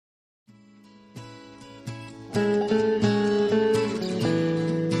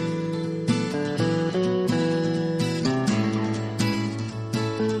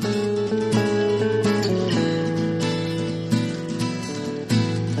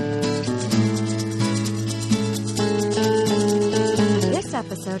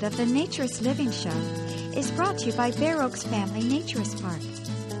episode of the Naturist Living Show is brought to you by Bare Oaks Family Naturist Park.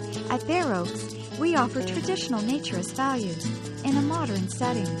 At Bare Oaks, we offer traditional naturist values in a modern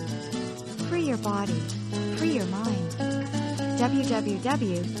setting. Free your body, free your mind.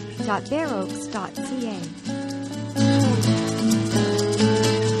 www.bareoaks.ca.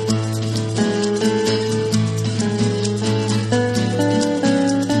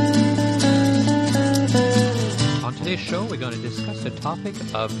 On today's show, we're going to discuss the topic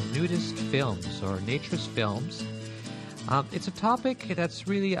of nudist films or naturist films. It's a topic that's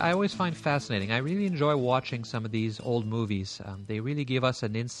really, I always find fascinating. I really enjoy watching some of these old movies. They really give us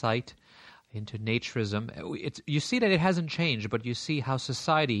an insight into naturism. You see that it hasn't changed, but you see how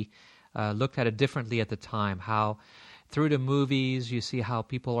society looked at it differently at the time, how through the movies you see how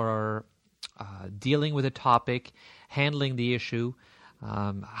people are dealing with a topic, handling the issue,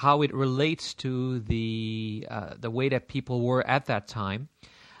 how it relates to the way that people were at that time,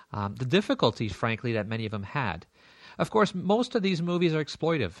 the difficulties, frankly, that many of them had. Of course, most of these movies are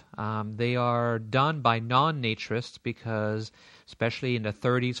exploitive. They are done by non-naturists because, especially in the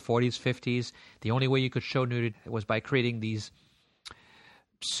 30s, 40s, 50s, the only way you could show nudity was by creating these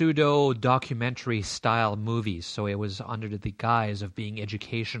pseudo-documentary style movies. So it was under the guise of being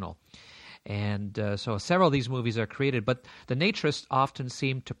educational. And so several of these movies are created, but the naturists often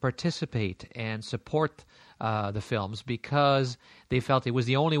seem to participate and support the films because they felt it was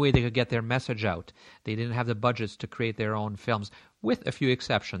the only way they could get their message out. They didn't have the budgets to create their own films, with a few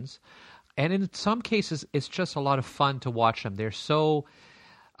exceptions. And in some cases, it's just a lot of fun to watch them. They're so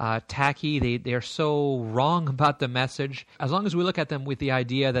tacky, they're so wrong about the message. As long as we look at them with the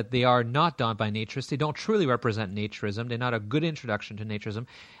idea that they are not done by naturists, they don't truly represent naturism, they're not a good introduction to naturism.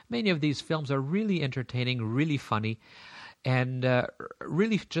 Many of these films are really entertaining, really funny, and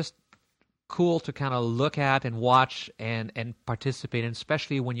really just cool to kind of look at and watch and participate in,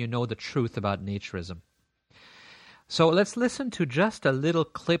 especially when you know the truth about naturism. So let's listen to just a little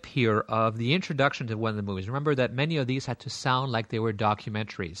clip here of the introduction to one of the movies. Remember that many of these had to sound like they were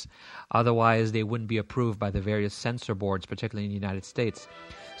documentaries. Otherwise, they wouldn't be approved by the various censor boards, particularly in the United States.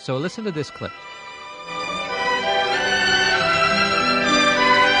 So listen to this clip.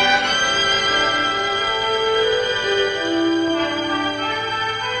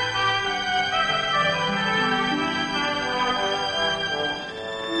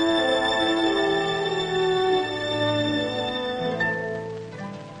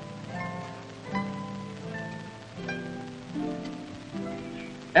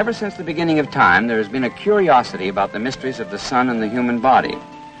 Ever since the beginning of time, there has been a curiosity about the mysteries of the sun and the human body.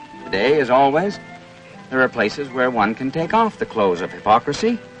 Today, as always, there are places where one can take off the clothes of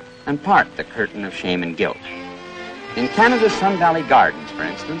hypocrisy and part the curtain of shame and guilt. In Canada's Sun Valley Gardens, for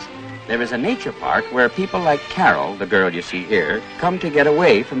instance, there is a nature park where people like Carol, the girl you see here, come to get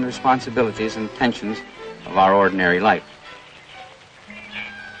away from the responsibilities and tensions of our ordinary life.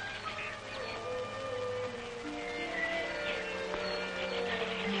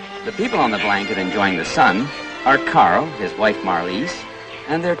 The people on the blanket enjoying the sun are Carl, his wife Marlise,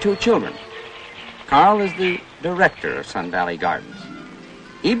 and their two children. Carl is the director of Sun Valley Gardens.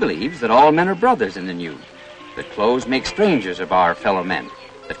 He believes that all men are brothers in the nude, that clothes make strangers of our fellow men,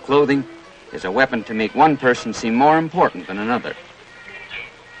 that clothing is a weapon to make one person seem more important than another.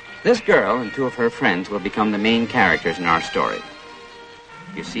 This girl and two of her friends will become the main characters in our story.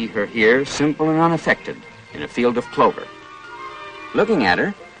 You see her here, simple and unaffected, in a field of clover. Looking at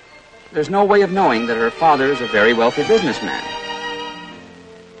her, there's no way of knowing that her father is a very wealthy businessman.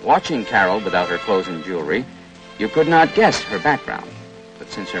 Watching Carol without her clothes and jewelry, you could not guess her background. But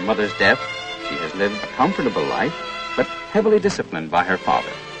since her mother's death, she has lived a comfortable life, but heavily disciplined by her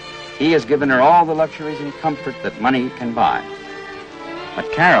father. He has given her all the luxuries and comfort that money can buy.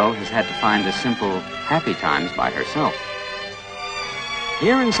 But Carol has had to find the simple, happy times by herself.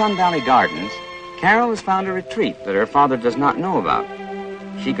 Here in Sun Valley Gardens, Carol has found a retreat that her father does not know about.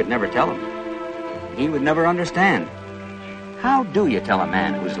 She could never tell him. He would never understand. How do you tell a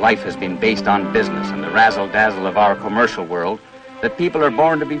man whose life has been based on business and the razzle-dazzle of our commercial world that people are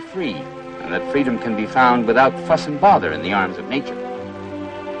born to be free and that freedom can be found without fuss and bother in the arms of nature?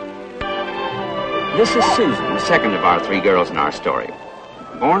 This is Susan, the second of our three girls in our story.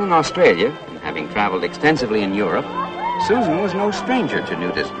 Born in Australia and having traveled extensively in Europe, Susan was no stranger to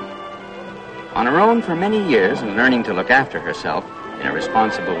nudism. On her own for many years and learning to look after herself in a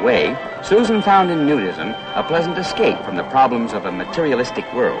responsible way, Susan found in nudism a pleasant escape from the problems of a materialistic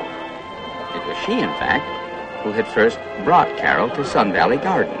world. It was she, in fact, who had first brought Carol to Sun Valley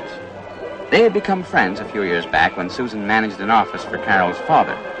Gardens. They had become friends a few years back when Susan managed an office for Carol's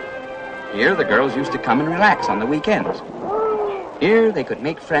father. Here, the girls used to come and relax on the weekends. Here they could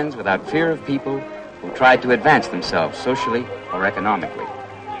make friends without fear of people who tried to advance themselves socially or economically.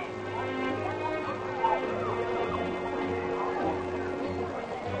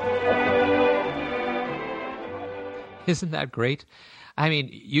 Isn't that great? I mean,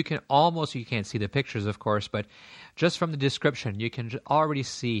 you can't see the pictures, of course, but just from the description, you can already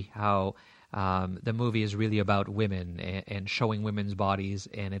see how the movie is really about women and showing women's bodies,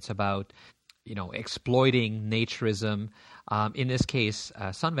 and it's about, exploiting naturism. In this case,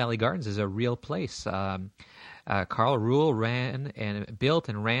 Sun Valley Gardens is a real place. Carl Rule built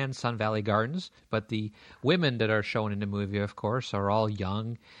and ran Sun Valley Gardens, but the women that are shown in the movie, of course, are all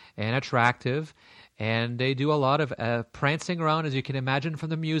young and attractive, and they do a lot of prancing around, as you can imagine from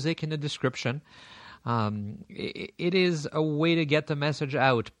the music and the description. It is a way to get the message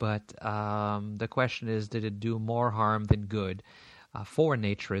out, but the question is, did it do more harm than good for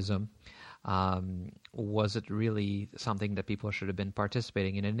naturism? Was it really something that people should have been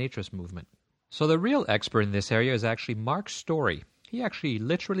participating in a naturist movement? So the real expert in this area is actually Mark Story. He actually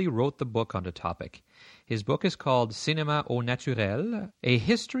literally wrote the book on the topic. His book is called Cinéma au Naturel, A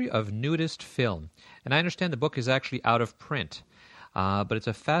History of Nudist Film. And I understand the book is actually out of print. But it's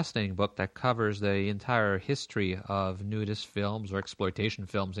a fascinating book that covers the entire history of nudist films or exploitation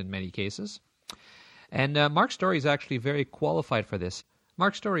films in many cases. And Mark Story is actually very qualified for this.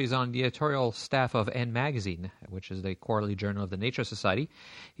 Mark Story is on the editorial staff of N Magazine, which is the quarterly journal of the Nature Society.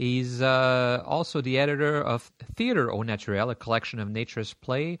 He's also the editor of Theatre au Naturel, a collection of naturist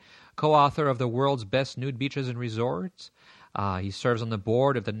play, co-author of The World's Best Nude Beaches and Resorts. He serves on the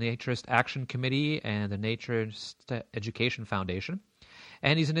board of the Naturist Action Committee and the Naturist Education Foundation.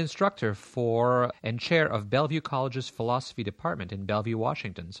 And he's an instructor and chair of Bellevue College's Philosophy Department in Bellevue,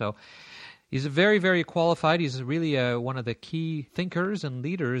 Washington. So he's very, very qualified. He's really one of the key thinkers and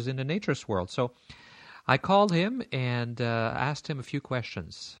leaders in the naturist world. So I called him and asked him a few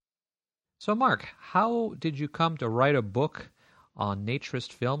questions. So Mark, how did you come to write a book on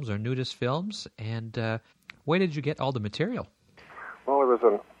naturist films or nudist films, and where did you get all the material? Well, there was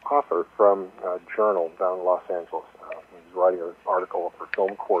an author from a journal down in Los Angeles. He was writing an article for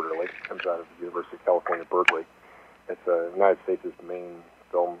Film Quarterly. It comes out of the University of California, Berkeley. It's the United States' main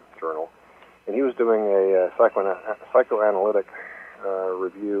film journal. And he was doing a psychoanalytic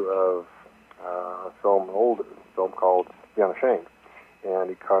review of an old film called The Unashamed. And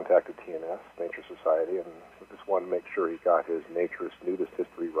he contacted TNS, Nature Society, and just wanted to make sure he got his naturist nudist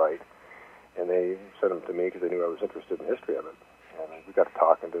history right. And they sent him to me because they knew I was interested in the history of it. And we got to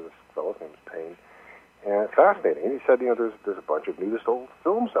talking to this fellow, his name was Payne. And it's fascinating. And he said, there's a bunch of nudist old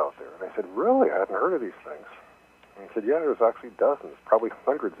films out there. And I said, really? I hadn't heard of these things. And he said, yeah, there's actually dozens, probably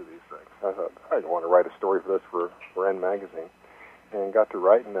hundreds of these things. I thought, I want to write a story for this for N Magazine. And got to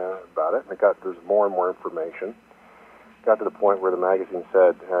writing about it. And there's more and more information. Got to the point where the magazine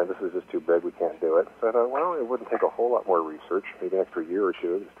said, this is just too big, we can't do it. So I thought, well, it wouldn't take a whole lot more research, maybe an extra year or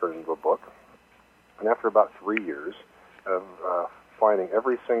two, just turn it into a book. And after about 3 years of finding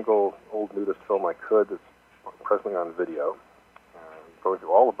every single old nudist film I could that's presently on video, going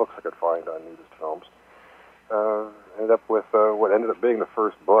through all the books I could find on nudist films, ended up with what ended up being the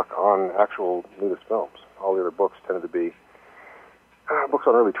first book on actual nudist films. All the other books tended to be books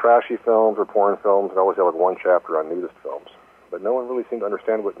on really trashy films or porn films, and always had like one chapter on nudist films. But no one really seemed to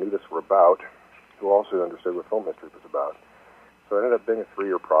understand what nudists were about, who also understood what film history was about. So it ended up being a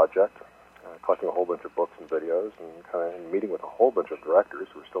 3-year project, collecting a whole bunch of books and videos, and meeting with a whole bunch of directors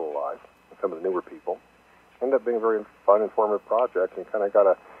who are still alive, and some of the newer people. Ended up being a very fun, informative project, and kind of got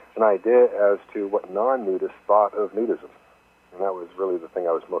an idea as to what non-nudists thought of nudism. And that was really the thing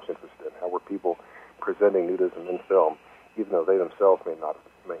I was most interested in. How were people presenting nudism in film, even though they themselves might not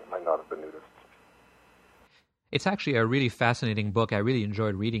have been nudists. It's actually a really fascinating book. I really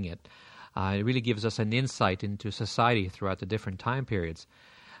enjoyed reading it. It really gives us an insight into society throughout the different time periods.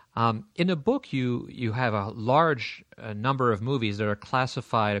 In the book, you have a large number of movies that are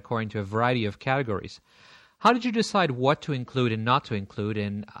classified according to a variety of categories. How did you decide what to include and not to include,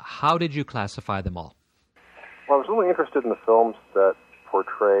 and how did you classify them all? Well, I was really interested in the films that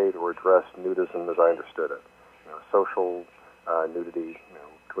portrayed or addressed nudism as I understood it. Social nudity,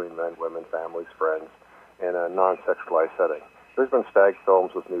 between men, women, families, friends, in a non-sexualized setting. There's been stag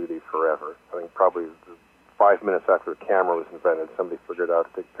films with nudity forever. I think probably 5 minutes after the camera was invented, somebody figured out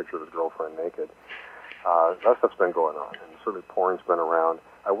to take a picture of his girlfriend naked. That stuff's been going on, and certainly porn's been around.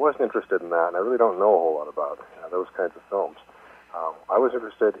 I wasn't interested in that, and I really don't know a whole lot about those kinds of films. I was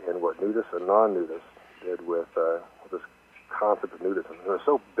interested in what nudists and non-nudists did with this concept of nudism. It was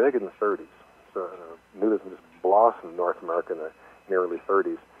so big in the 30s. So nudism just blossomed in North America in the early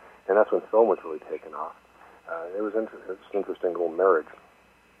 30s, and that's when film was really taken off. It was it's an interesting little marriage.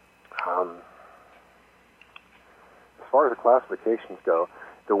 As far as the classifications go,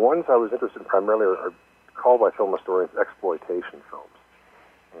 the ones I was interested in primarily are called by film historians exploitation films.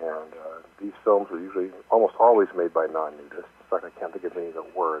 And these films were usually almost always made by non-nudists. In fact, I can't think of any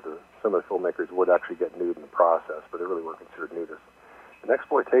that were. Some of the filmmakers would actually get nude in the process, but they really weren't considered nudists. An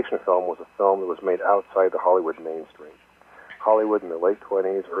exploitation film was a film that was made outside the Hollywood mainstream. Hollywood in the late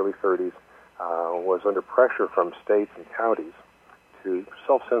 20s, early 30s was under pressure from states and counties to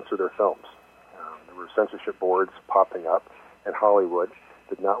self-censor their films. There were censorship boards popping up, and Hollywood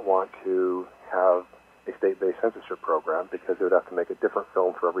did not want to have a state-based censorship program because they would have to make a different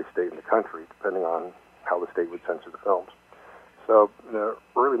film for every state in the country, depending on how the state would censor the films. So in the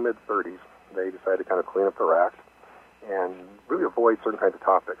early mid-30s, they decided to kind of clean up their act and really avoid certain kinds of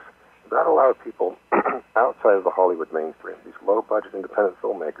topics. That allowed people outside of the Hollywood mainstream, these low-budget independent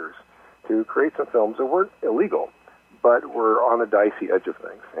filmmakers, to create some films that weren't illegal, but were on the dicey edge of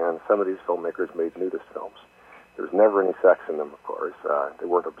things. And some of these filmmakers made nudist films. There was never any sex in them, of course. They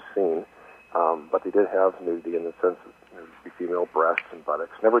weren't obscene. But they did have nudity in the sense that there would be female breasts and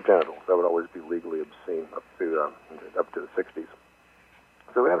buttocks, never genitals. That would always be legally obscene up to the 60s.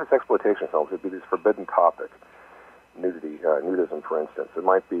 So we have these exploitation films. It would be this forbidden topic, nudity, nudism, for instance. It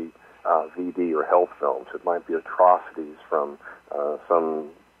might be VD or health films. It might be atrocities from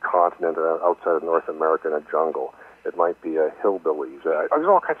some continent outside of North America in a jungle. It might be hillbillies. There's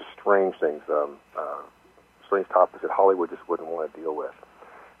all kinds of strange things, strange topics that Hollywood just wouldn't want to deal with.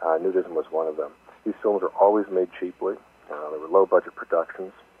 Nudism was one of them. These films were always made cheaply. They were low-budget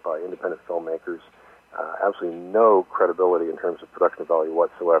productions by independent filmmakers. Absolutely no credibility in terms of production value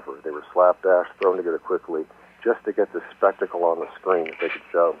whatsoever. They were slapdash, thrown together quickly, just to get the spectacle on the screen that they could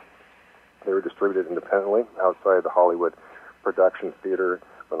show. They were distributed independently outside the Hollywood production theater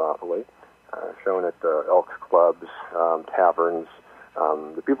monopoly, shown at Elks clubs, taverns.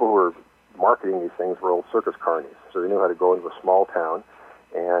 The people who were marketing these things were old circus carnies, so they knew how to go into a small town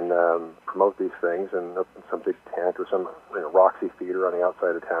and promote these things in some big tent or some Roxy theater on the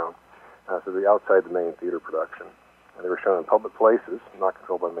outside of town. So they're outside the main theater production. And they were shown in public places, not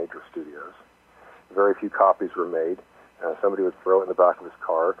controlled by major studios. Very few copies were made. Somebody would throw it in the back of his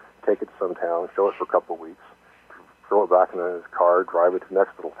car, take it to some town, show it for a couple of weeks, throw it back in his car, drive it to the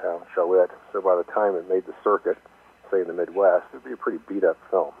next little town, show it. So by the time it made the circuit, say in the Midwest, it would be a pretty beat-up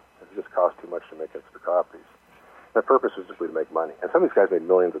film. It just cost too much to make extra copies. The purpose was simply to make money. And some of these guys made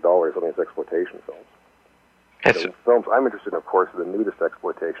millions of dollars on these exploitation films. The films I'm interested in, of course, are the nudist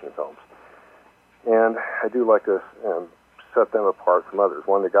exploitation films. And I do like to set them apart from others.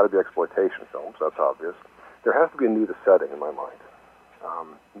 One, they've got to be exploitation films, that's obvious. There has to be a nudist setting in my mind.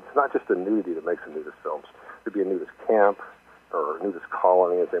 It's not just the nudity that makes the nudist films. There'd be a nudist camp or a nudist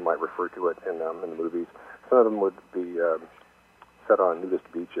colony, as they might refer to it in the movies. Some of them would be set on nudist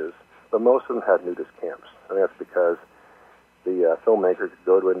beaches, but most of them had nudist camps. I think that's because the filmmakers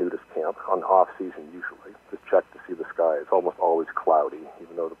go to a nudist camp on off-season usually, just check to see the sky. It's almost always cloudy,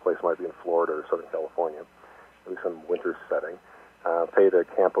 even though the place might be in Florida or Southern California, maybe some winter setting. Pay the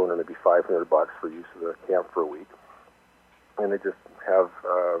camp owner maybe $500 for use of the camp for a week, and they just have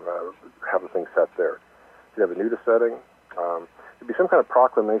the thing set there. You'd have a nudist setting. There'd be some kind of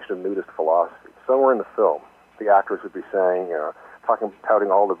proclamation of nudist philosophy. Somewhere in the film, the actors would be saying,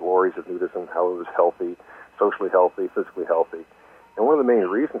 touting all the glories of nudism, how it was healthy, socially healthy, physically healthy. And one of the main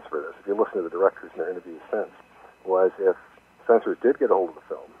reasons for this, if you listen to the directors in their interviews since, was if censors did get a hold of the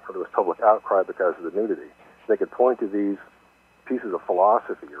film, or there was public outcry because of the nudity, they could point to these pieces of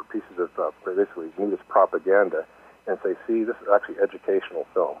philosophy or pieces of basically nudist propaganda and say, see, this is actually educational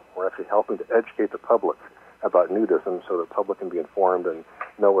film. We're actually helping to educate the public about nudism so the public can be informed and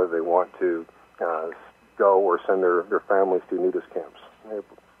know whether they want to go or send their families to nudist camps.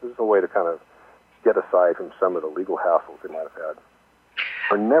 This is a way to kind of get aside from some of the legal hassles they might have had.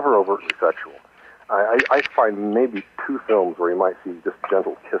 Are never overtly sexual. I find maybe 2 films where you might see just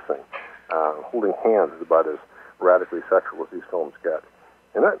gentle kissing. Holding hands is about as radically sexual as these films get.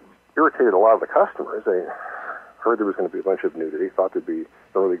 And that irritated a lot of the customers. They heard there was going to be a bunch of nudity, thought there'd be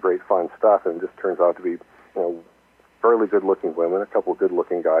some really great fun stuff, and it just turns out to be, fairly good-looking women, a couple of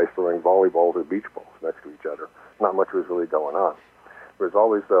good-looking guys throwing volleyballs or beach balls next to each other. Not much was really going on. There was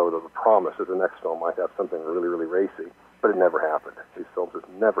always, though, the promise that the next film might have something really, really racy, but it never happened. These films have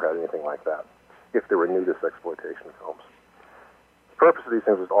never had anything like that, if they were nudist exploitation films. The purpose of these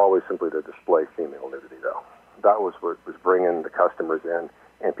things was always simply to display female nudity, though. That was what was bringing the customers in,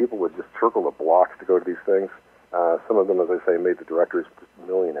 and people would just circle the blocks to go to these things. Some of them, as I say, made the directors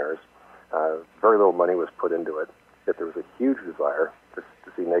millionaires. Very little money was put into it. Yet there was a huge desire to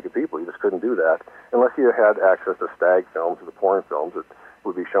see naked people. You just couldn't do that unless you had access to stag films or the porn films that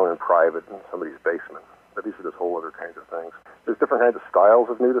would be shown in private in somebody's basement. But these are just whole other kinds of things. There's different kinds of styles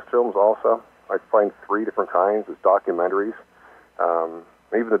of nudist films also. I find 3 different kinds. There's documentaries.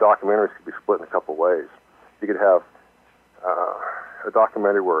 Even the documentaries could be split in a couple ways. You could have a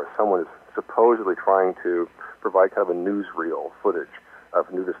documentary where someone is supposedly trying to provide kind of a newsreel footage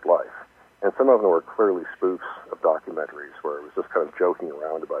of nudist life. And some of them were clearly spoofs of documentaries where it was just kind of joking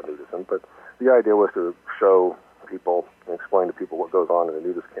around about nudism. But the idea was to show people and explain to people what goes on in a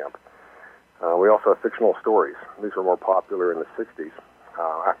nudist camp. We also have fictional stories. These were more popular in the 60s.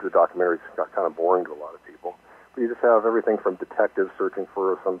 After the documentaries got kind of boring to a lot of people. But you just have everything from detectives searching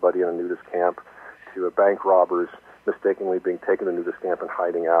for somebody in a nudist camp to bank robbers mistakenly being taken to a nudist camp and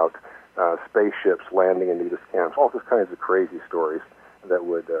hiding out, spaceships landing in nudist camps, all those kinds of crazy stories that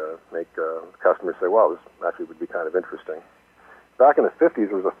would make customers say, wow, this actually would be kind of interesting. Back in the 50s,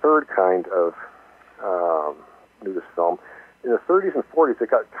 there was a third kind of nudist film. In the 30s and 40s, in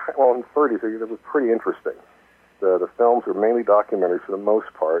the 30s, it was pretty interesting. The films were mainly documentaries for the most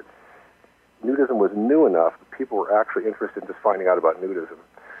part. Nudism was new enough that people were actually interested in just finding out about nudism.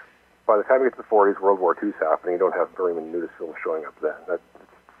 By the time you get to the 40s, World War II is happening. You don't have very many nudist films showing up then. The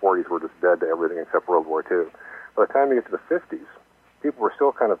 40s were just dead to everything except World War II. By the time you get to the 50s, people were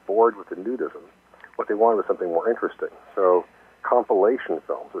still kind of bored with the nudism. What they wanted was something more interesting. So compilation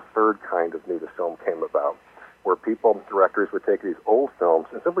films, the third kind of nudist film, came about, where directors would take these old films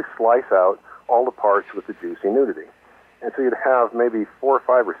and simply slice out all the parts with the juicy nudity. And so you'd have maybe 4 or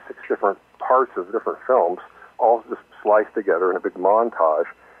 5 or 6 different parts of different films, all just sliced together in a big montage,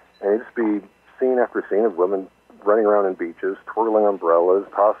 and it'd just be scene after scene of women running around in beaches, twirling umbrellas,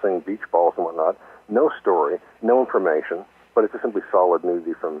 tossing beach balls and whatnot. No story, no information, but it's just simply solid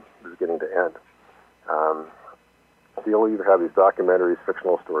nudity from beginning to end. So you'll either have these documentaries,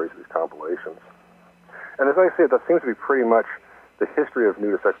 fictional stories, these compilations. And as I say, that seems to be pretty much the history of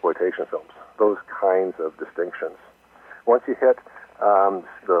nudist exploitation films, those kinds of distinctions. Once you hit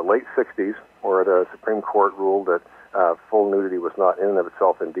the late 60s, where the Supreme Court ruled that full nudity was not in and of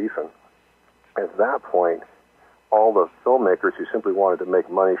itself indecent, at that point, all the filmmakers who simply wanted to make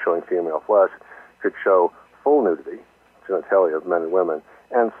money showing female flesh could show full nudity, genitalia of men and women,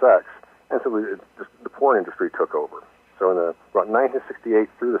 and sex. And so the porn industry took over. So in about 1968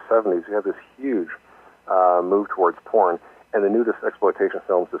 through the 70s, you have this huge move towards porn, and the nudist exploitation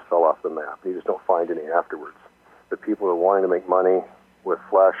films just fell off the map. You just don't find any afterwards. The people who are wanting to make money with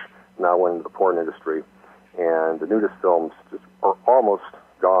flesh now went into the porn industry, and the nudist films just are almost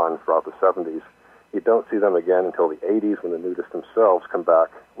gone throughout the 70s. You don't see them again until the 80s when the nudists themselves come back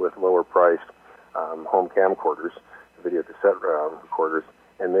with lower-priced home camcorders, video cassette recorders,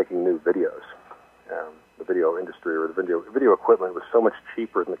 and making new videos. The video industry or the video equipment was so much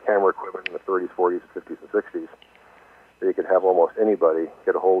cheaper than the camera equipment in the 30s, 40s, 50s, and 60s that you could have almost anybody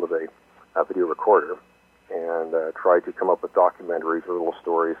get a hold of a video recorder and try to come up with documentaries or little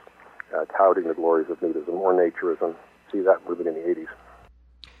stories touting the glories of nudism or naturism. See that movement in the 80s.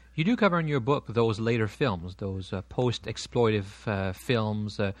 You do cover in your book those later films, those post-exploitive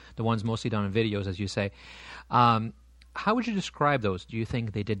films, the ones mostly done in videos, as you say. How would you describe those? Do you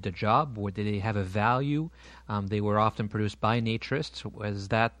think they did the job, or did they have a value? They were often produced by naturists. Was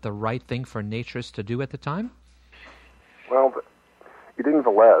that the right thing for naturists to do at the time? Well, Eugene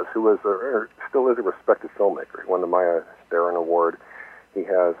Velez, who was still is a respected filmmaker, he won the Maya Deren Award. He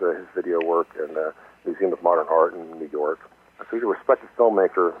has his video work in the Museum of Modern Art in New York. So he's a respected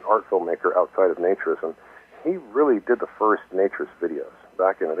filmmaker, art filmmaker outside of naturism. He really did the first naturist videos.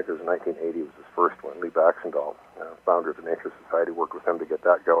 Back in, I think it was 1980, was his first one. Lee Baxendale, founder of the Naturist Society, worked with him to get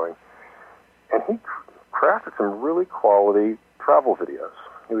that going. And he crafted some really quality travel videos.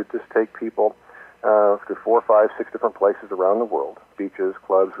 He would just take people to 4, 5, 6 different places around the world, beaches,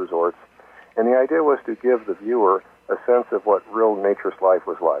 clubs, resorts. And the idea was to give the viewer a sense of what real naturist life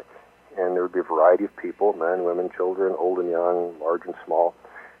was like. And there would be a variety of people, men, women, children, old and young, large and small.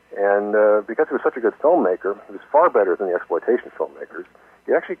 And because he was such a good filmmaker, he was far better than the exploitation filmmakers,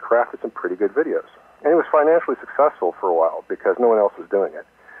 he actually crafted some pretty good videos. And he was financially successful for a while because no one else was doing it.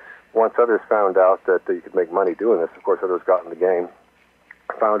 Once others found out that you could make money doing this, of course others got in the game,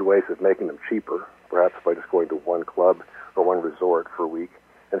 found ways of making them cheaper, perhaps by just going to one club or one resort for a week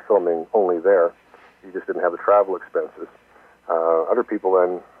and filming only there. You just didn't have the travel expenses. Other people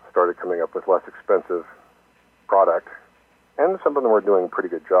then started coming up with less expensive product, and some of them were doing a pretty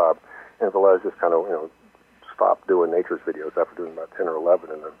good job. And Velez just kind of, stopped doing naturist videos after doing about 10 or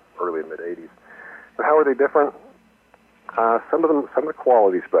 11 in the early and mid-'80s. But how are they different? Some of the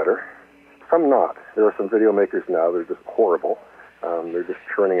quality's better. some not. There are some video makers now that are just horrible. They're just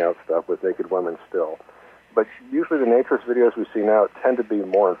churning out stuff with naked women still. But usually the naturist videos we see now tend to be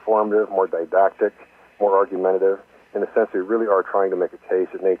more informative, more didactic, more argumentative, in the sense they really are trying to make a case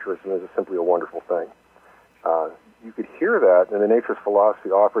that naturism is simply a wonderful thing. You could hear that in the naturist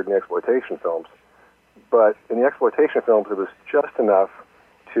philosophy offered in the exploitation films, but in the exploitation films it was just enough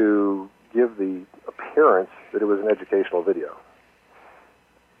to give the appearance that it was an educational video.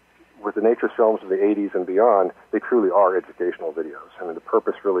 With the naturist films of the 80s and beyond, they truly are educational videos. I mean, the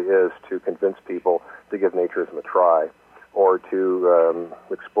purpose really is to convince people to give naturism a try, or to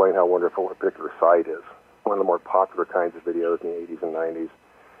explain how wonderful a particular site is. One of the more popular kinds of videos in the 80s and 90s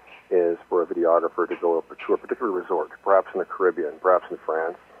is for a videographer to go to a particular resort, perhaps in the Caribbean, perhaps in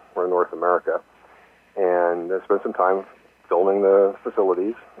France, or in North America, and spend some time filming the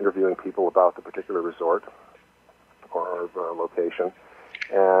facilities, interviewing people about the particular resort or location.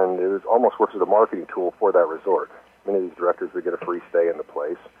 And it was almost works as a marketing tool for that resort. Many of these directors would get a free stay in the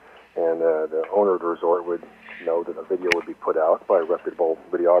place, and the owner of the resort would know that a video would be put out by a reputable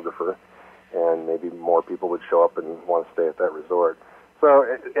videographer, and maybe more people would show up and want to stay at that resort. So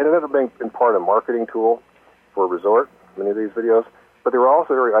it ended up being in part a marketing tool for a resort, many of these videos, but they were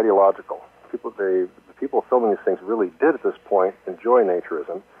also very ideological. The people filming these things really did at this point enjoy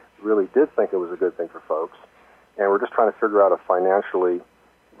naturism, really did think it was a good thing for folks, and we're just trying to figure out a financially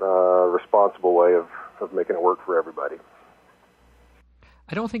responsible way of making it work for everybody.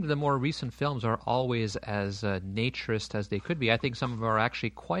 I don't think the more recent films are always as naturist as they could be. I think some of them are actually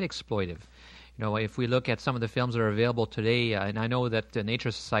quite exploitive. You know, if we look at some of the films that are available today, and I know that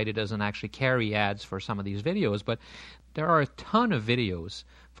Nature Society doesn't actually carry ads for some of these videos, but there are a ton of videos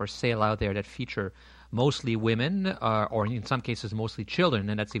for sale out there that feature mostly women, or in some cases mostly children,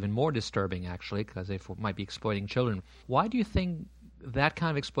 and that's even more disturbing, actually, because they might be exploiting children. Why do you think that kind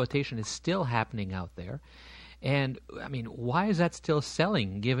of exploitation is still happening out there? And, I mean, why is that still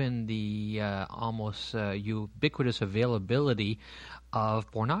selling, given the almost ubiquitous availability of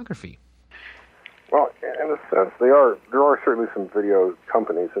pornography? Well, in a sense, there are certainly some video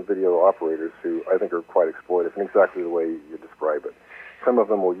companies and video operators who I think are quite exploitive in exactly the way you describe it. Some of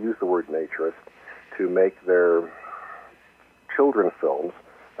them will use the word naturist to make their children films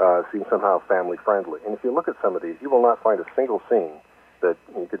seem somehow family-friendly. And if you look at some of these, you will not find a single scene that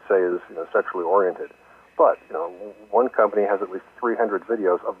you could say is sexually oriented. But one company has at least 300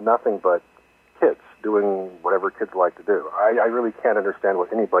 videos of nothing but kids doing whatever kids like to do. I really can't understand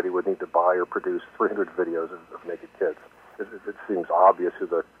what anybody would need to buy or produce 300 videos of naked kids. It seems obvious who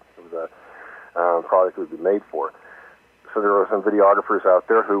the product would be made for. So there are some videographers out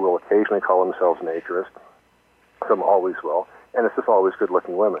there who will occasionally call themselves naturist. Some always will. And it's just always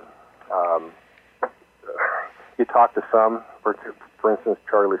good-looking women. You talk to some, for instance,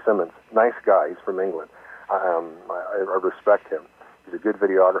 Charlie Simmons, nice guy, he's from England. I respect him. He's a good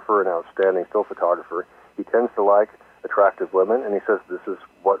videographer, an outstanding still photographer. He tends to like attractive women, and he says this is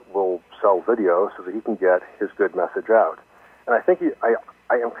what will sell video so that he can get his good message out. And I think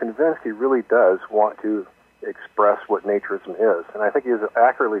I am convinced he really does want to express what naturism is. And I think he is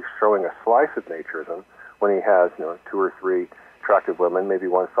accurately showing a slice of naturism when he has 2 or 3 attractive women, maybe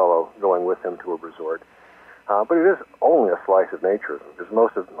one fellow going with him to a resort. But it is only a slice of naturism, because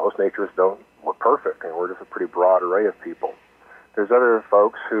most naturists don't look perfect, and we're just a pretty broad array of people. There's other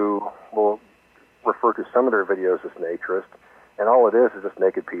folks who will refer to some of their videos as naturist, and all it is just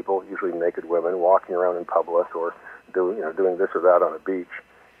naked people, usually naked women, walking around in public or doing this or that on a beach.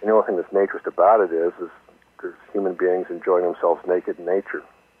 And the only thing that's naturist about it is there's human beings enjoying themselves naked in nature.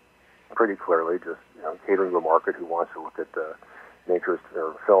 Pretty clearly, just catering to a market who wants to look at naturist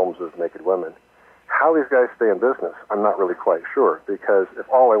or films of naked women. How these guys stay in business, I'm not really quite sure, because if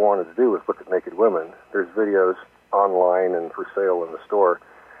all I wanted to do was look at naked women, there's videos online and for sale in the store.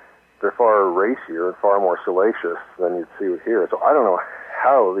 They're far racier and far more salacious than you'd see here. So I don't know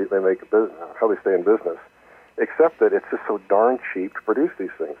how they make a business, how they stay in business, except that it's just so darn cheap to produce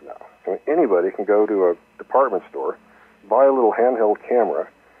these things now. I mean, anybody can go to a department store, buy a little handheld camera.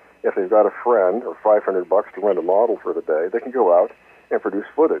 If they've got a friend or $500 to rent a model for the day, they can go out and produce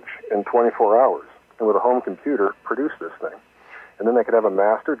footage in 24 hours. And with a home computer, produce this thing. And then they could have a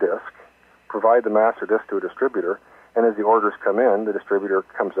master disc, provide the master disc to a distributor, and as the orders come in, the distributor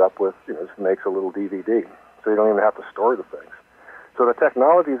comes up with, makes a little DVD. So you don't even have to store the things. So the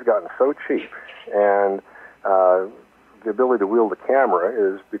technology has gotten so cheap, and the ability to wield the camera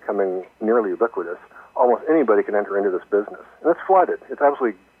is becoming nearly ubiquitous. Almost anybody can enter into this business. And it's flooded. It's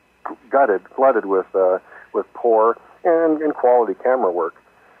absolutely flooded with poor and quality camera work.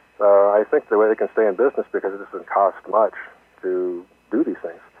 I think the way they can stay in business, because it doesn't cost much to do these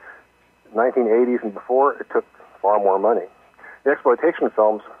things. 1980s and before, it took far more money. The exploitation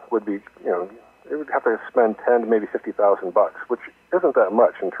films would be, they would have to spend $10,000 to maybe $50,000, which isn't that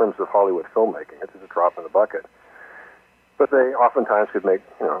much in terms of Hollywood filmmaking. It's just a drop in the bucket. But they oftentimes could make,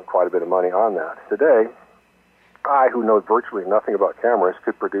 quite a bit of money on that. Today, I, who know virtually nothing about cameras,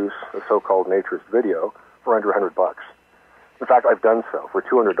 could produce a so-called naturist video for under $100. In fact, I've done so. For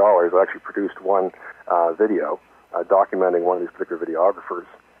 $200, I actually produced one video documenting one of these particular videographers,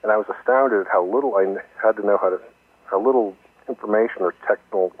 and I was astounded at how little I had to know how little information or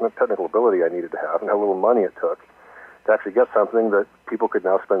technical ability I needed to have, and how little money it took to actually get something that people could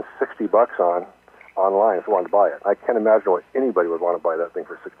now spend $60 on online if they wanted to buy it. I can't imagine why anybody would want to buy that thing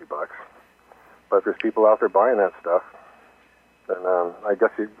for $60. But if there's people out there buying that stuff, then I guess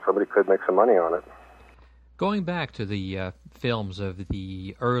somebody could make some money on it. Going back to the films of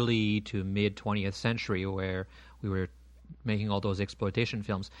the early to mid 20th century, where we were making all those exploitation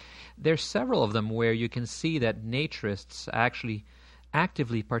films, there's several of them where you can see that naturists actually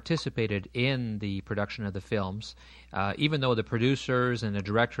actively participated in the production of the films, even though the producers and the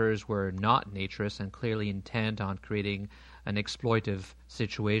directors were not naturists and clearly intent on creating an exploitive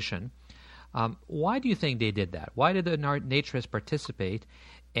situation. Why do you think they did that? Why did the naturists participate?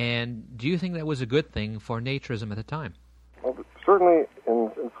 And do you think that was a good thing for naturism at the time? Well, certainly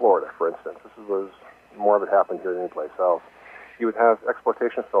in Florida, for instance, more of it happened here than any place else. You would have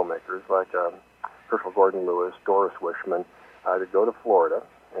exploitation filmmakers like Herschel Gordon Lewis, Doris Wishman, to go to Florida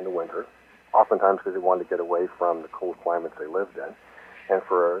in the winter, oftentimes because they wanted to get away from the cold climates they lived in, and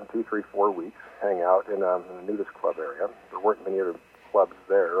for 2, 3, 4 weeks hang out in a nudist club area. There weren't many other clubs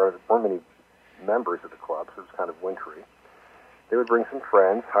there, or there weren't many members of the club, so it was kind of wintry. They would bring some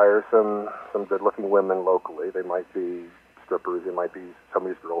friends, hire some good-looking women locally. They might be strippers, they might be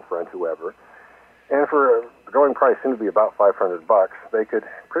somebody's girlfriend, whoever. And for the going price seemed to be about $500, they could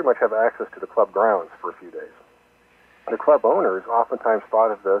pretty much have access to the club grounds for a few days. The club owners oftentimes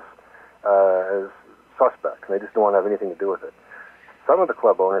thought of this as suspect, and they just didn't want to have anything to do with it. Some of the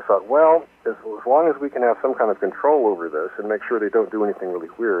club owners thought, well, as long as we can have some kind of control over this and make sure they don't do anything really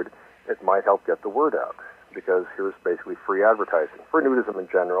weird, it might help get the word out, because here's basically free advertising for nudism in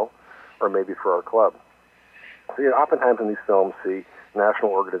general, or maybe for our club. So oftentimes in these films see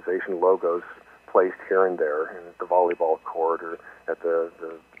national organization logos placed here and there, at the volleyball court or at the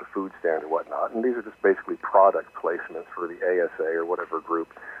food stand or whatnot. And these are just basically product placements for the ASA or whatever group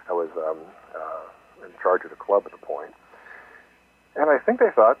I was in charge of the club at the point. And I think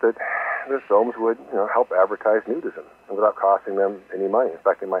they thought that the films would help advertise nudism without costing them any money. In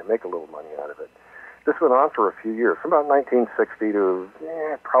fact, they might make a little money out of it. This went on for a few years, from about 1960 to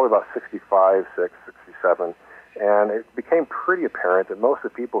probably about 65, 67. And it became pretty apparent that most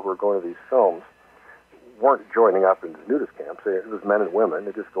of the people who were going to these films weren't joining up in nudist camps. It was men and women.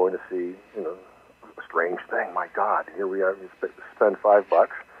 They're just going to see, a strange thing. My God, here we are. We spend $5,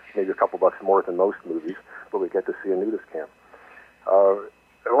 maybe a couple bucks more than most movies, but we get to see a nudist camp.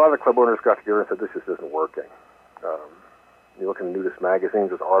 A lot of the club owners got together and said, this just isn't working. You look in nudist magazines,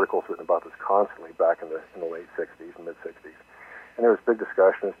 there's articles written about this constantly back in the late 60s and mid-60s. And there was big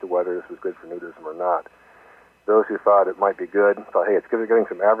discussion as to whether this was good for nudism or not. Those who thought it might be good thought, hey, it's good at getting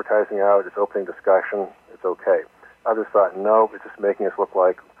some advertising out, it's opening discussion, it's okay. Others thought, no, it's just making us look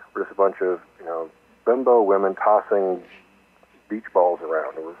like we're just a bunch of, bimbo women tossing beach balls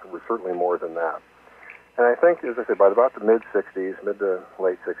around. It was certainly more than that. And I think, as I said, by about the mid to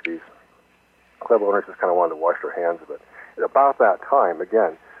late 60s, club owners just kind of wanted to wash their hands of it. At about that time,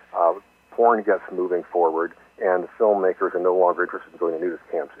 again, porn gets moving forward, and the filmmakers are no longer interested in going to nudist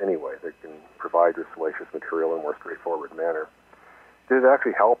camps anyway. They can provide your salacious material in a more straightforward manner. Did it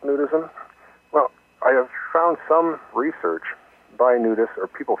actually help nudism? Well, I have found some research by nudists or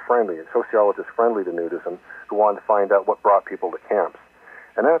people friendly, sociologists friendly to nudism, who wanted to find out what brought people to camps.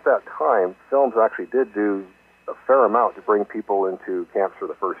 And at that time, films actually did do a fair amount to bring people into camps for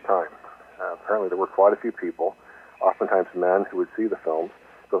the first time. Apparently there were quite a few people, oftentimes men, who would see the films.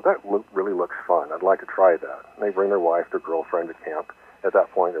 So that really looks fun. I'd like to try that. And they bring their wife, their girlfriend to camp. At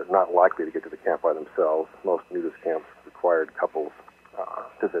that point, they're not likely to get to the camp by themselves. Most nudist camps required couples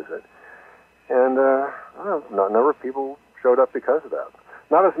to visit. And a number of people showed up because of that.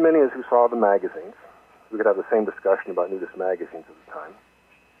 Not as many as who saw the magazines. We could have the same discussion about nudist magazines at the time.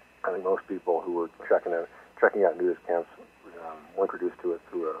 I think most people who were checking out nudist camps were introduced to it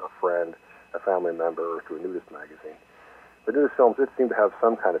through a friend, a family member, or through a nudist magazine. The nudist films did seem to have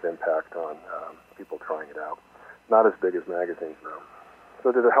some kind of impact on people trying it out. Not as big as magazines, though.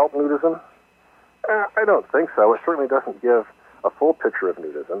 So did it help nudism? I don't think so. It certainly doesn't give a full picture of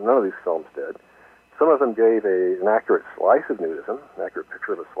nudism. None of these films did. Some of them gave an accurate slice of nudism, an accurate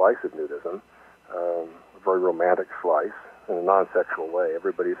picture of a slice of nudism, a very romantic slice in a non-sexual way.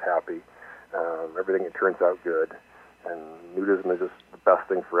 Everybody's happy. Everything turns out good. And nudism is just the best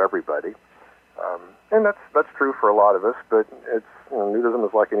thing for everybody. And that's true for a lot of us, but nudism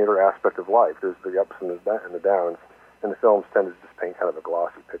is like any other aspect of life. There's the ups and the downs, and the films tend to just paint kind of a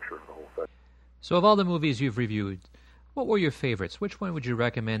glossy picture of the whole thing. So of all the movies you've reviewed, what were your favorites? Which one would you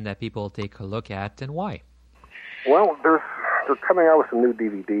recommend that people take a look at, and why? Well, they're coming out with some new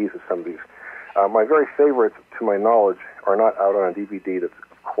DVDs of some of these. My very favorites, to my knowledge, are not out on a DVD that's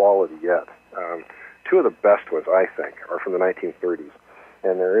quality yet. Two of the best ones, I think, are from the 1930s.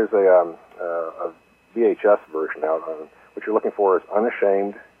 And there is a VHS version out on what you're looking for is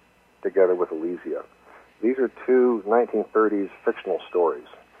Unashamed together with Elysia. These are two 1930s fictional stories.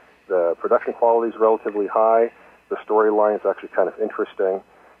 The production quality is relatively high. The storyline is actually kind of interesting.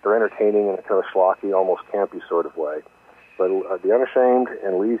 They're entertaining in a kind of schlocky, almost campy sort of way. But The Unashamed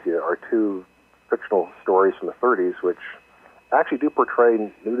and Elysia are two fictional stories from the 30s which actually do portray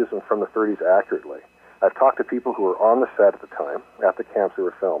nudism from the 30s accurately. I've talked to people who were on the set at the time, at the camps they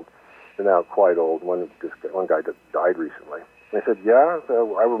were filmed. They're now quite old. One guy died recently. And they said, yeah,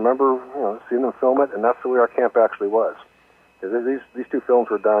 I remember seeing them film it, and that's the way our camp actually was. These two films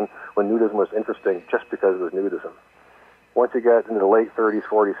were done when nudism was interesting just because it was nudism. Once you get into the late 30s,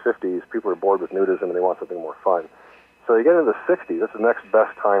 40s, 50s, people are bored with nudism and they want something more fun. So you get into the 60s, that's the next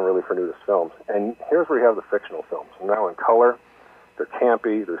best time really for nudist films. And here's where you have the fictional films. And now in color, they're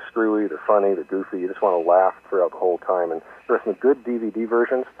campy, they're screwy, they're funny, they're goofy. You just want to laugh throughout the whole time. And there are some good DVD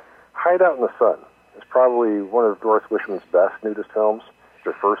versions. Hideout in the Sun is probably one of Doris Wishman's best nudist films,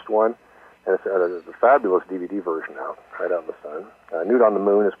 their first one. And it's a fabulous DVD version out, Hideout in the Sun. Nude on the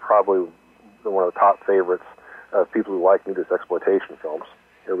Moon is probably one of the top favorites of people who like nudist exploitation films.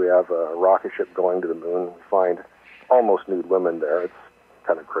 Here we have a rocket ship going to the moon. We find almost nude women there. It's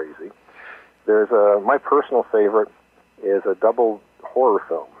kind of crazy. There's my personal favorite is a double horror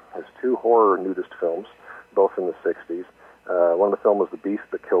film. There's two horror nudist films, both in the 60s. One of the films was The Beast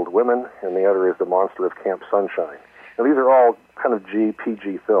That Killed Women, and the other is The Monster of Camp Sunshine. Now, these are all kind of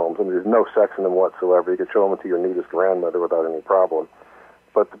PG films. I mean, there's no sex in them whatsoever. You could show them to your nudist grandmother without any problem.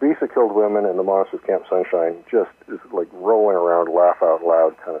 But The Beast That Killed Women and The Monster of Camp Sunshine just is like rolling around, laugh out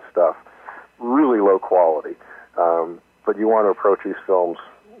loud kind of stuff. Really low quality. But you want to approach these films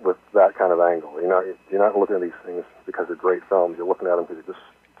with that kind of angle. You're not looking at these things because they're great films. You're looking at them because they're just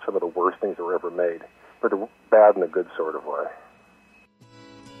some of the worst things that were ever made. But they're bad in a good sort of way.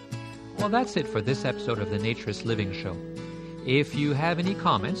 Well, that's it for this episode of the Naturist Living Show. If you have any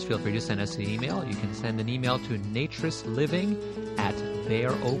comments, feel free to send us an email. You can send an email to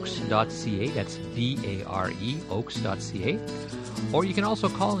naturistliving@bareoaks.ca. That's B-A-R-E, oaks.ca. Or you can also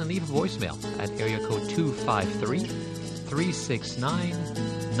call and leave a voicemail at area code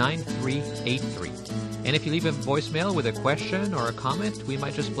 253-369-9383. And if you leave a voicemail with a question or a comment, we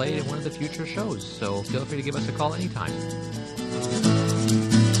might just play it in one of the future shows. So feel free to give us a call anytime.